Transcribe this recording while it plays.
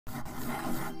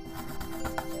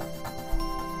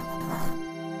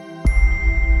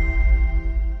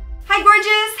Hi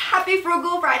gorgeous! Happy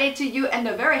Frugal Friday to you and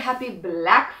a very happy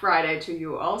Black Friday to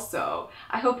you also.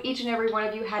 I hope each and every one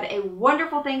of you had a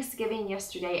wonderful Thanksgiving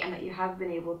yesterday and that you have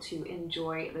been able to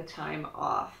enjoy the time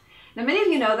off. Now many of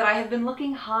you know that I have been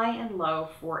looking high and low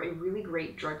for a really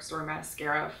great drugstore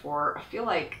mascara for I feel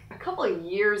like a couple of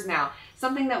years now.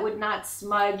 Something that would not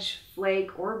smudge,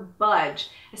 flake, or budge,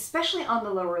 especially on the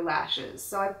lower lashes.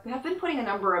 So I have been putting a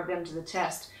number of them to the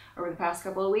test over the past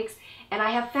couple of weeks, and I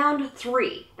have found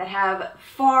 3 that have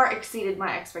far exceeded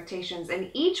my expectations,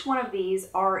 and each one of these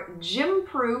are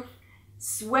gym-proof,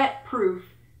 sweat-proof,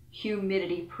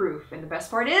 humidity-proof, and the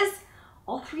best part is,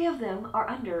 all 3 of them are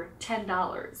under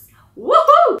 $10.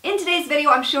 Woohoo! In today's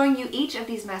video, I'm showing you each of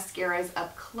these mascaras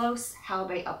up close, how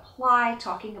they apply,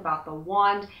 talking about the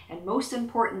wand, and most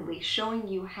importantly, showing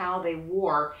you how they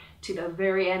wore to the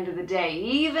very end of the day,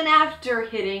 even after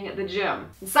hitting the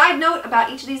gym. Side note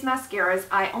about each of these mascaras,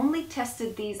 I only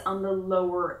tested these on the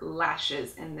lower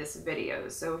lashes in this video.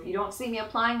 So if you don't see me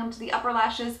applying them to the upper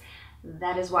lashes,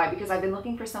 that is why, because I've been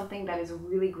looking for something that is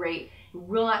really great,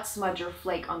 will not smudge or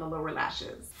flake on the lower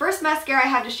lashes. First mascara I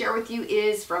have to share with you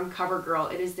is from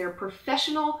CoverGirl. It is their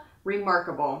Professional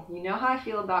Remarkable. You know how I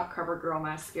feel about CoverGirl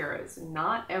mascaras.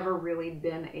 Not ever really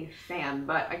been a fan,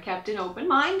 but I kept an open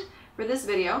mind for this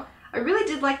video. I really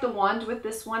did like the wand with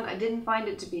this one. I didn't find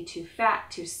it to be too fat,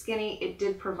 too skinny. It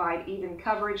did provide even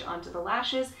coverage onto the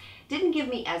lashes. Didn't give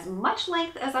me as much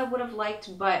length as I would have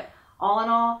liked, but all in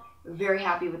all, very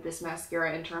happy with this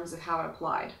mascara in terms of how it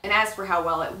applied. And as for how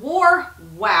well it wore,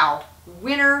 wow,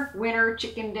 winner, winner,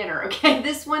 chicken dinner. Okay,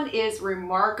 this one is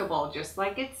remarkable, just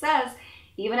like it says.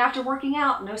 Even after working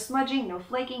out, no smudging, no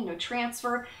flaking, no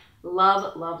transfer.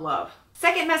 Love, love, love.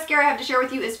 Second mascara I have to share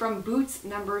with you is from Boots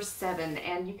number 7,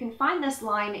 and you can find this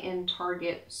line in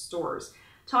Target stores.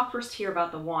 Talk first here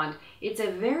about the wand. It's a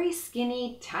very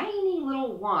skinny, tiny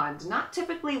little wand. Not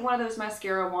typically one of those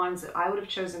mascara wands that I would have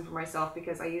chosen for myself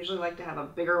because I usually like to have a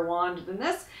bigger wand than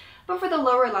this. But for the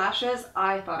lower lashes,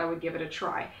 I thought I would give it a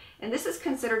try. And this is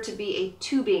considered to be a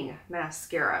tubing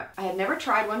mascara. I had never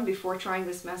tried one before trying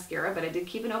this mascara, but I did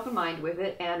keep an open mind with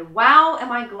it. And wow,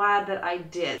 am I glad that I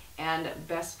did. And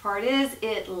best part is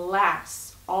it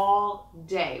lasts all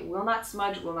day. Will not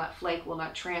smudge, will not flake, will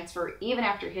not transfer, even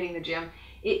after hitting the gym.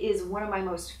 It is one of my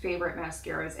most favorite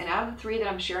mascaras, and out of the 3 that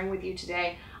I'm sharing with you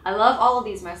today, I love all of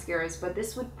these mascaras, but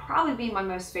this would probably be my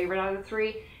most favorite out of the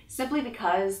 3, simply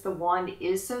because the wand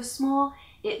is so small.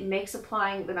 It makes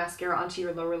applying the mascara onto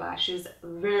your lower lashes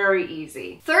very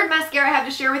easy. Third mascara I have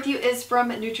to share with you is from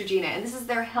Neutrogena, and this is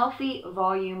their Healthy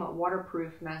Volume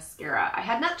Waterproof Mascara. I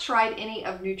had not tried any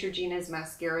of Neutrogena's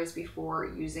mascaras before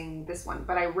using this one,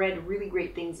 but I read really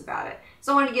great things about it,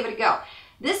 so I wanted to give it a go.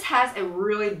 This has a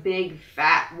really big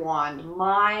fat wand,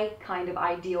 my kind of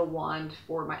ideal wand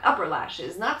for my upper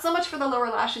lashes. Not so much for the lower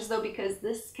lashes though, because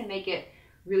this can make it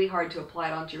really hard to apply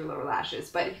it onto your lower lashes.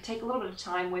 But if you take a little bit of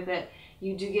time with it,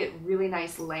 you do get really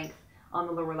nice length on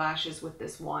the lower lashes with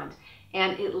this wand.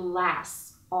 And it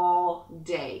lasts all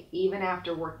day, even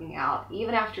after working out,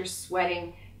 even after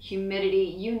sweating,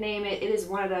 humidity, you name it. It is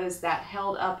one of those that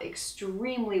held up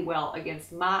extremely well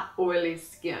against my oily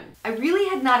skin. I really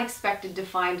had not expected to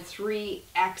find 3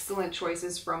 excellent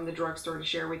choices from the drugstore to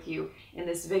share with you in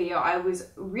this video. I was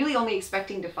really only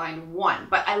expecting to find 1,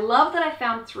 but I love that I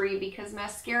found 3 because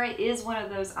mascara is one of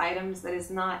those items that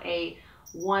is not a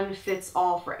one fits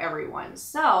all for everyone.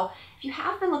 So if you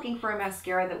have been looking for a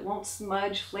mascara that won't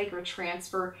smudge, flake, or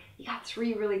transfer, you got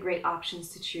 3 really great options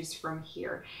to choose from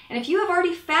here. And if you have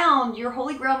already found your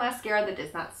holy grail mascara that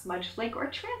does not smudge, flake, or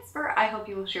transfer, I hope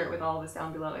you will share it with all of us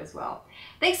down below as well.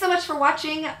 Thanks so much for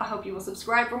watching. I hope you will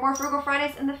subscribe for more Frugal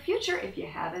Fridays in the future if you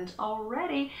haven't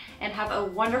already, and have a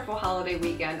wonderful holiday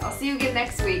weekend. I'll see you again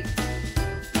next week.